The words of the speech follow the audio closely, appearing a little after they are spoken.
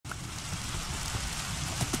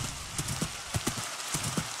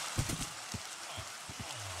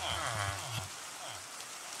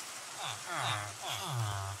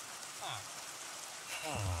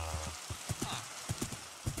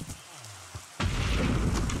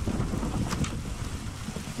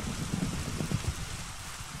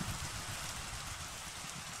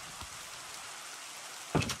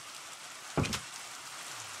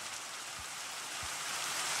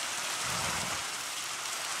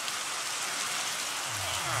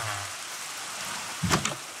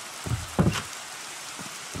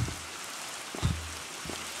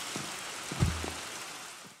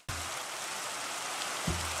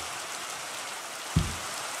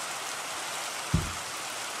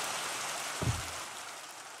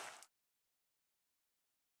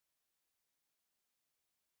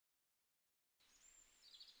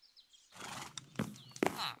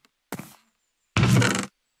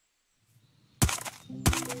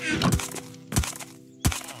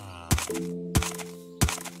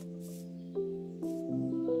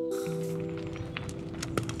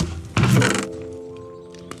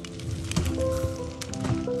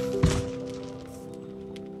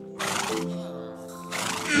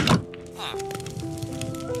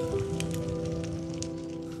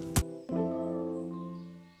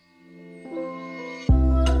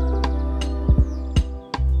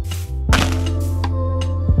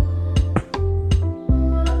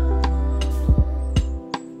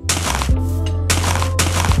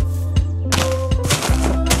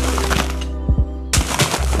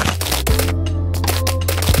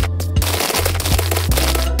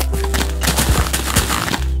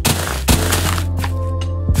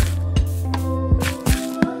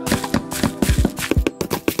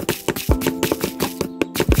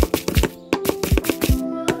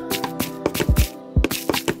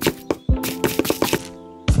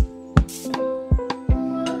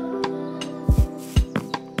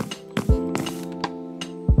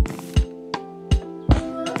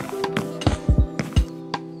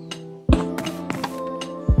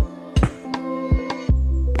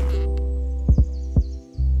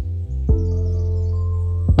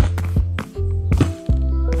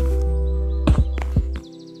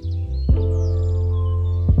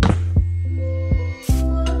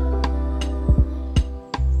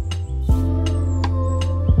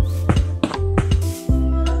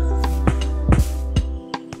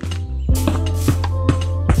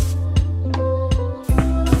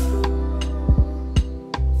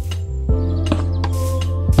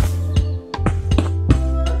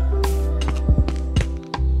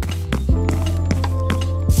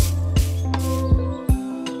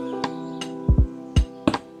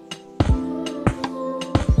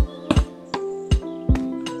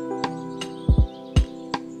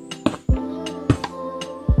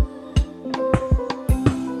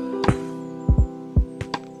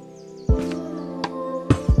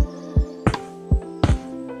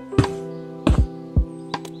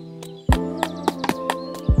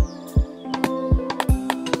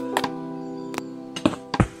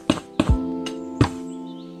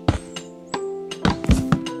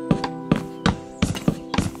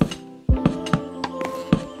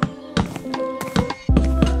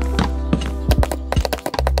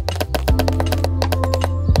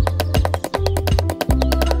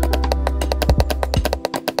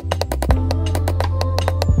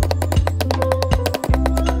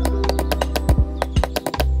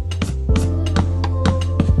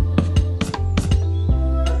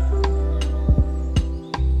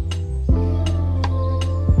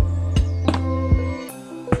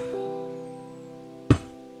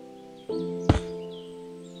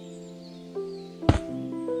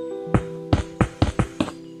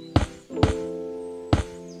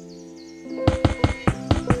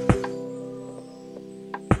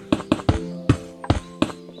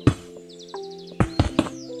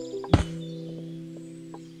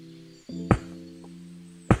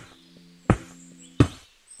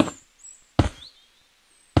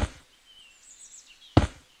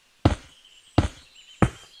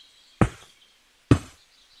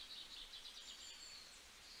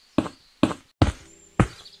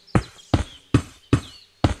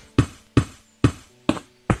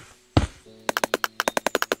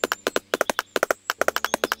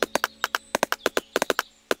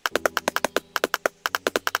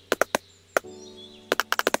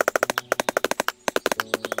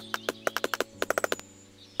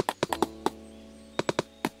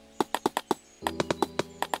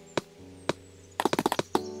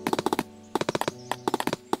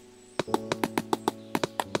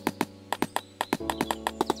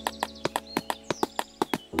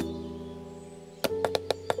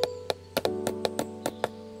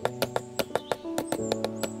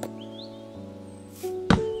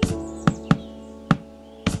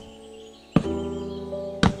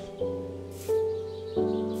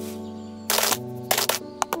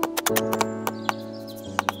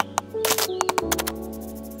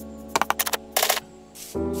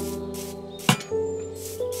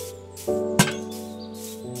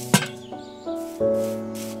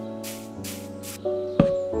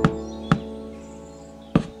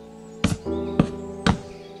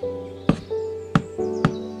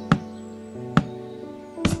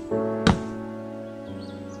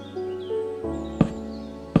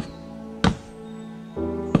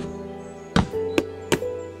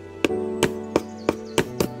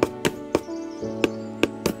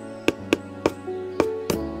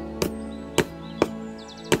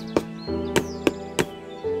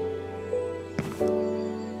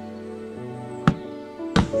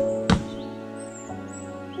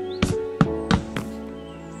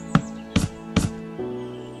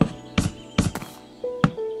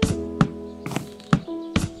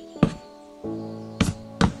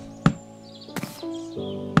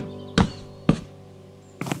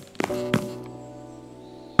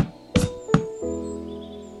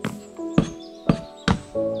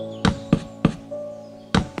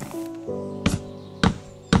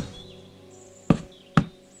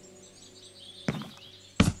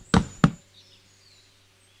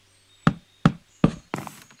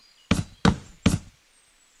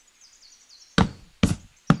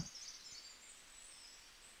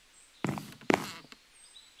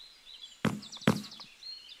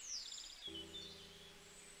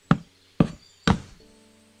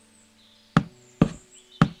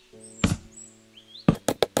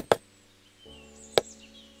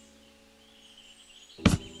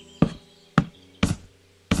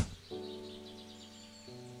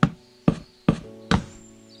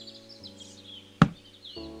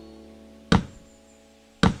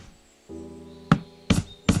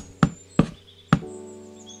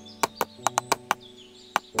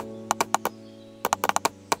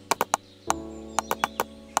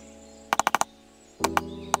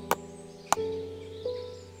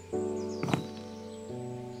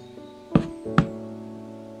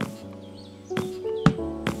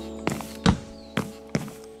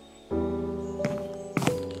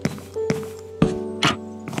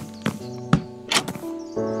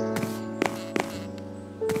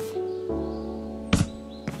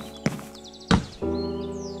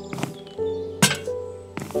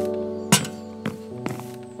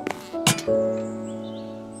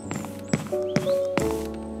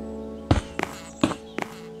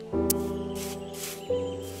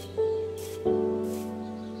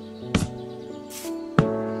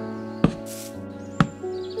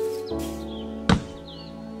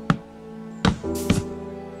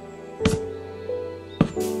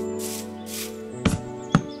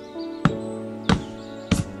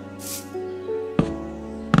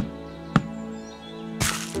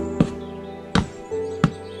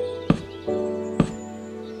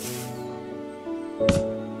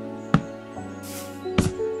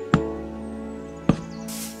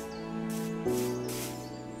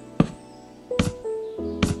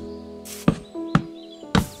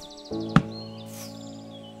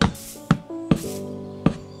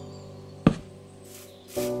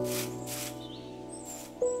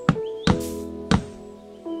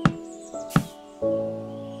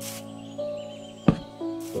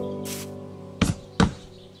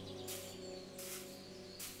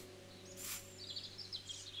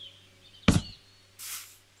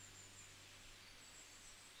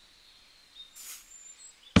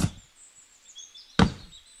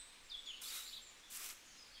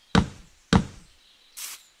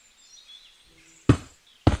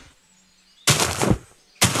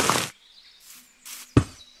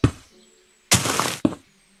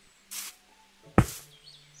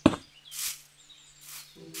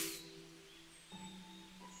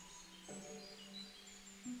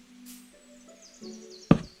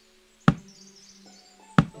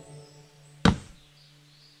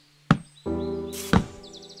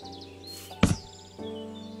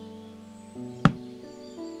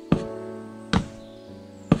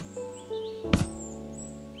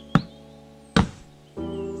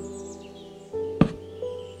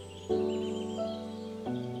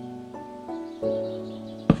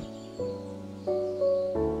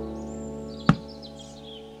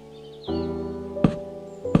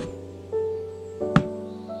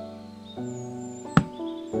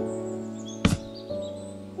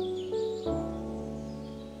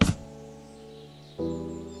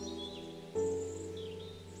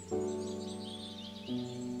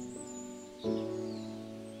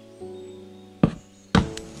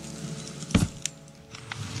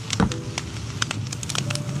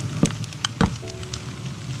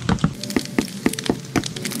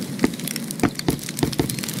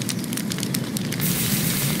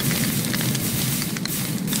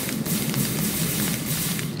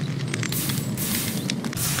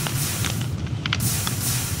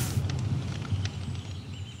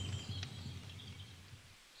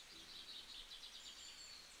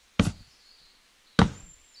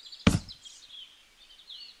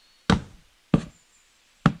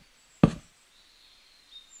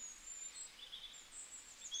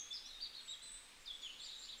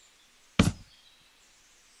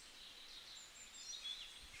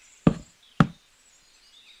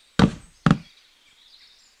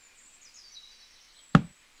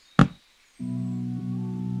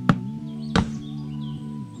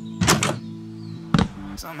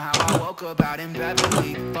Somehow I woke up out in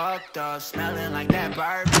Beverly, fucked up, smelling like that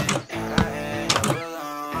bourbon. And I end up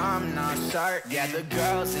alone, I'm not certain. Yeah, the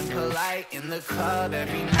girls impolite in the club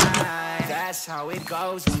every night. That's how it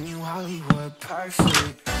goes when you Hollywood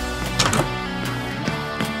perfect.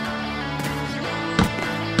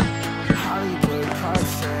 Hollywood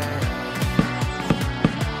perfect.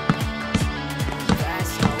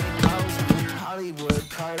 That's how it goes when you Hollywood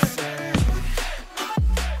perfect.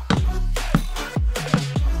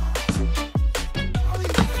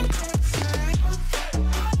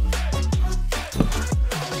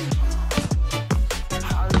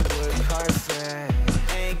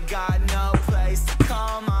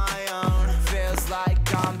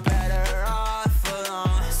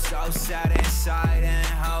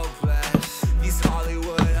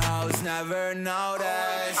 Never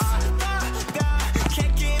noticed.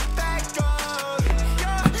 Can't get back up.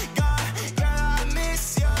 Girl, I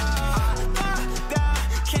miss you.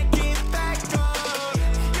 Can't get back up.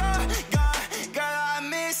 Girl, I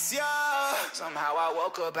miss you. Somehow I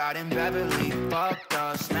woke up out in Beverly, fucked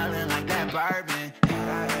up, smelling like that bourbon. And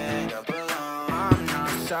I end up alone, I'm not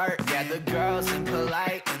certain. Yeah, the girls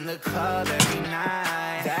impolite in the club every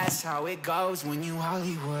night. That's how it goes when you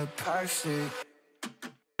Hollywood perfect.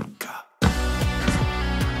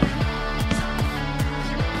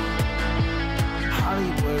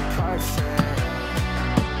 Hollywood perfect.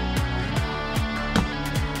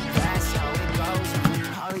 That's how it goes when you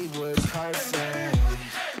Hollywood perfect.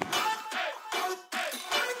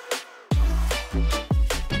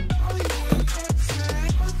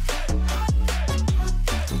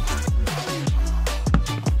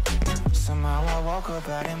 Somehow I woke up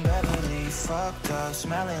out in Beverly, fucked up,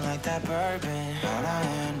 smelling like that bourbon. How'd I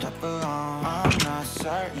end up alone? I'm not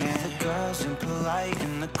certain. The girls impolite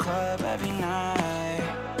in the club every night.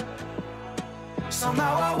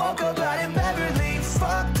 Somehow I woke up out in Beverly,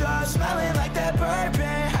 fucked up, smelling like that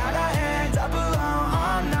bourbon. How'd I end up alone?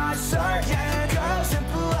 I'm not certain. Girls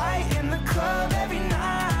impolite in the club every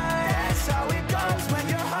night. That's how it goes when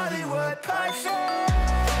you're Hollywood perfect.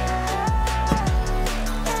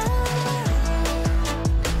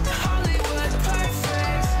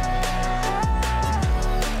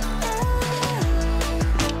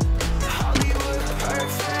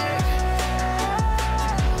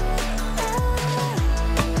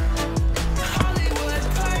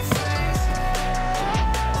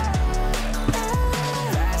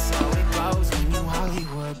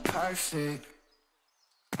 Perfect.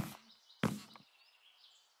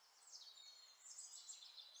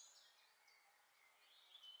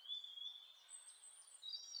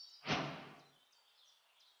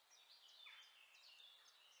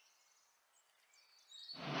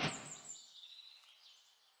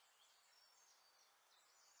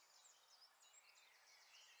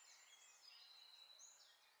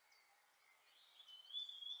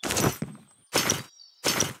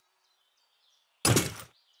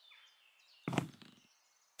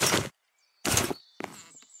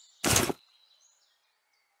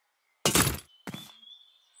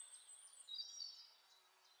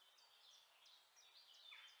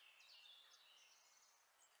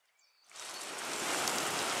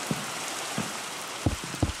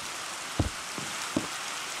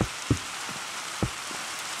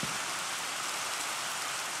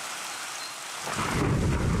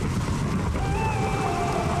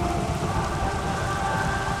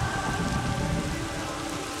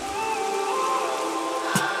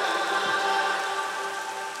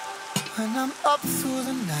 When I'm up through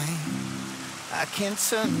the night, I can't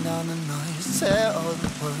turn down the noise, tear all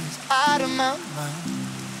the worries out of my mind.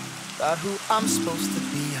 About who I'm supposed to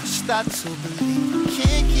be, I start to believe I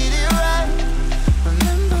can't get it right.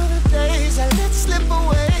 Remember the days I let slip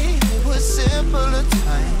away, it was simpler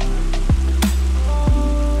time.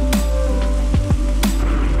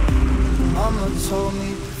 Mama told me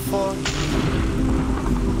before,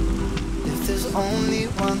 if there's only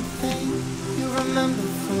one thing you remember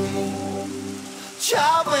from me,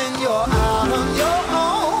 child, when you're out on your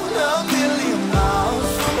own, a million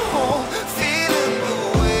miles from home, feeling the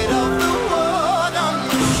weight of the world on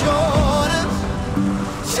your shoulders.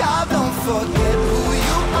 Child, don't forget who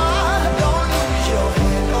you are, don't lose your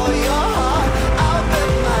head or your heart. I'll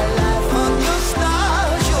bet my life on your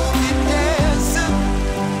stars, you'll be dancing,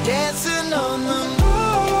 dancing on the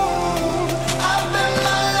moon. I'll bet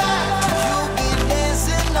my life, you'll be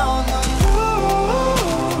dancing on the moon.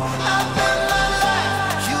 I'll bet my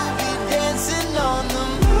life, you'll be dancing on the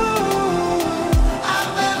moon.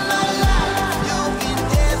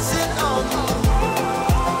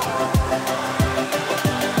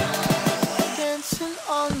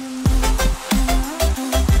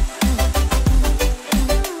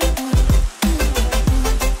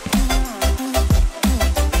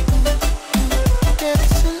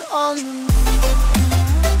 on the moon.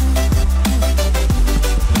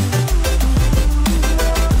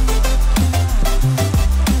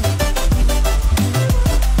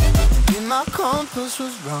 My compass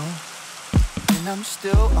was wrong, and I'm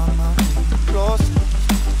still on my way, closer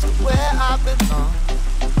to where I belong.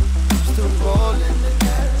 I'm still rolling the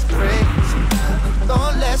dice, crazy.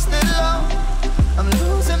 Don't last it long. I'm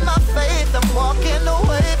losing my faith. I'm walking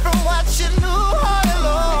away from what you knew all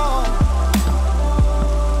along.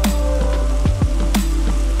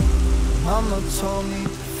 Mama told me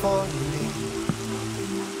before you leave,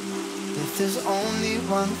 if there's only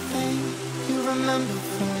one thing you remember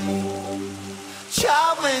from me,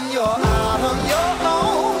 child, when you're out on your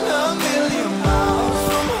own, a million miles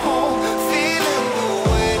from home, feeling the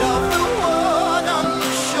weight of the world on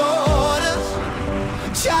your shoulders.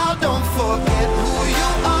 Child, don't forget who you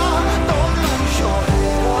are, don't lose your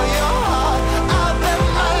head or your heart. I bet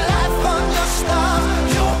my life on your stars,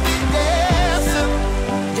 you'll be dancing,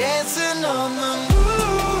 dancing on the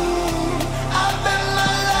moon. I bet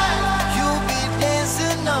my life, you'll be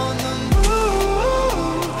dancing on the moon.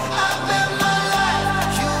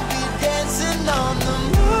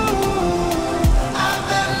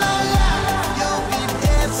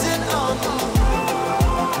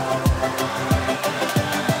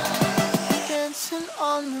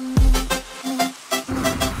 On the moon.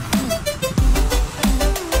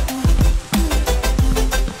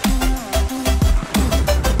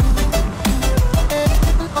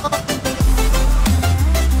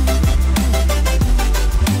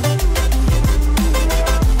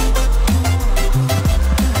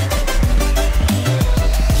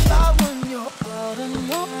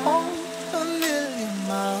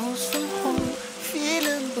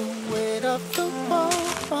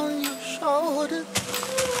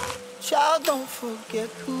 Child, don't forget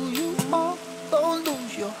who you are. Don't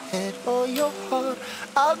lose your head or your heart.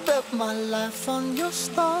 I bet my life on your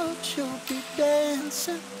stars. You'll be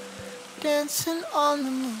dancing, dancing on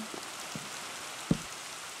the moon.